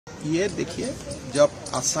ये देखिए, जब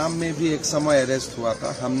असम में भी एक समय अरेस्ट हुआ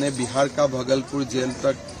था, हमने बिहार का भागलपुर जेल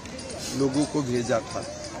तक लोगों को भेजा था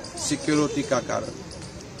सिक्योरिटी का कारण।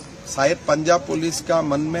 शायद पंजाब पुलिस का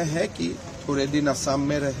मन में है कि थोड़े दिन असम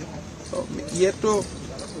में रहे, तो ये तो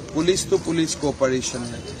पुलिस कोऑपरेशन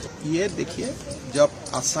है। ये देखिए, जब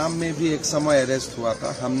असम में भी एक समय अरेस्ट हुआ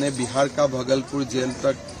था, हमने बिहार का भागलपुर जेल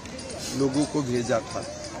तक लोगों को भेजा था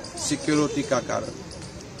सिक्योरिटी का कारण।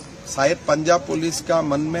 शायद पंजाब पुलिस का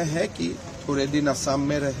मन में है कि थोड़े दिन असम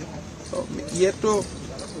में रहे, तो ये तो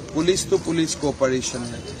पुलिस कोऑपरेशन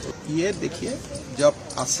है। ये देखिए, जब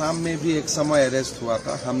असम में भी एक समय अरेस्ट हुआ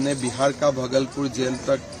था, हमने बिहार का भागलपुर जेल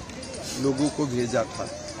तक लोगों को भेजा था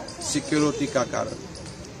सिक्योरिटी का कारण।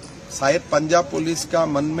 शायद पंजाब पुलिस का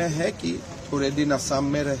मन में है कि थोड़े दिन असम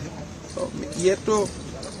में रहे, तो ये तो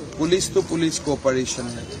पुलिस कोऑपरेशन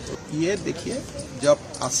है। ये देखिए, जब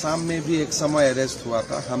असम में भी एक समय अरेस्ट हुआ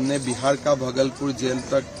था, हमने बिहार का भागलपुर जेल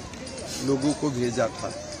तक लोगों को भेजा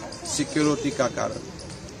था सिक्योरिटी का कारण।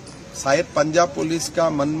 शायद पंजाब पुलिस का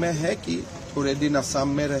मन में है कि थोड़े दिन असम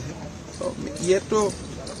में रहे, तो ये तो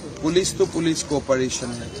पुलिस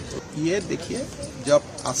कोऑपरेशन है। ये देखिए, जब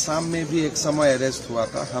असम में भी एक समय अरेस्ट हुआ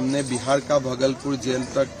था, हमने बिहार का भागलपुर जेल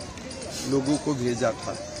तक लोगों को भेजा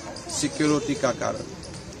था सिक्योरिटी का कारण।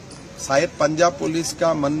 शायद पंजाब पुलिस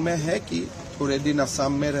का मन में है कि थोड़े दिन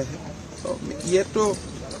असम में रहे, तो ये तो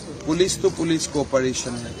पुलिस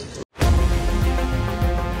कोऑपरेशन है।